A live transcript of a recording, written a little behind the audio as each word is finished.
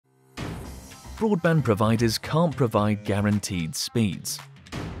broadband providers can't provide guaranteed speeds.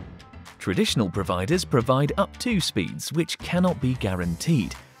 Traditional providers provide up to speeds which cannot be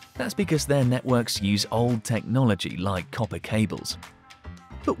guaranteed. That's because their networks use old technology like copper cables.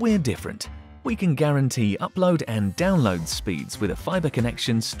 But we're different. We can guarantee upload and download speeds with a fibre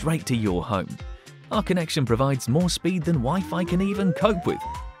connection straight to your home. Our connection provides more speed than Wi-Fi can even cope with.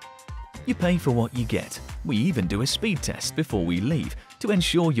 You pay for what you get. We even do a speed test before we leave to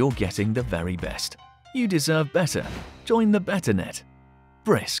ensure you're getting the very best. You deserve better. Join the BetterNet.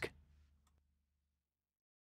 Brisk.